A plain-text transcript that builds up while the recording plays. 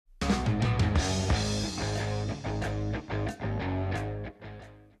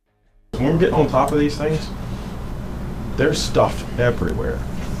when we're getting on top of these things, there's stuff everywhere.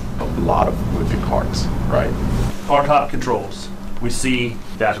 A lot of moving parts, right? Our top controls, we see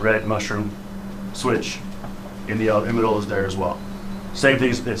that red mushroom switch in the middle is there as well. Same thing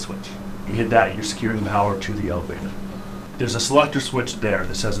as this switch. You hit that, you're securing the power to the elevator. There's a selector switch there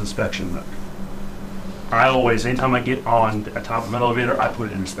that says inspection mode. I always, anytime I get on the top of an elevator, I put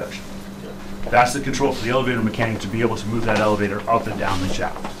it in inspection. That's the control for the elevator mechanic to be able to move that elevator up and down the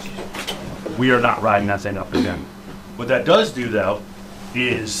shaft. We are not riding that thing up and down. What that does do, though,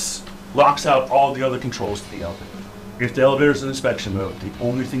 is locks out all the other controls to the elevator. If the elevator is in inspection mode, the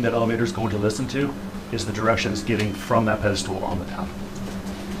only thing that elevator is going to listen to is the direction it's getting from that pedestal on the top.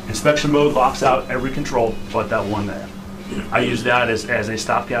 Inspection mode locks out every control but that one there. I use that as a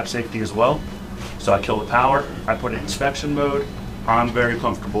stopgap safety as well. So I kill the power, I put it in inspection mode. I'm very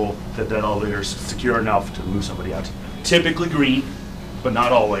comfortable that that elevator is secure enough to move somebody out. Typically green, but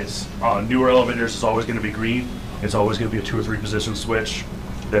not always. Newer elevators is always going to be green. It's always going to be a 2 or 3 position switch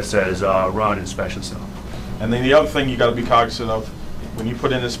that says run inspection stop. And then the other thing you got to be cognizant of, when you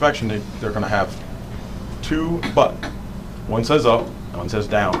put in inspection, they're going to have 2 buttons. One says up, one says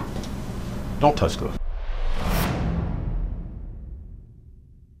down. Don't touch those.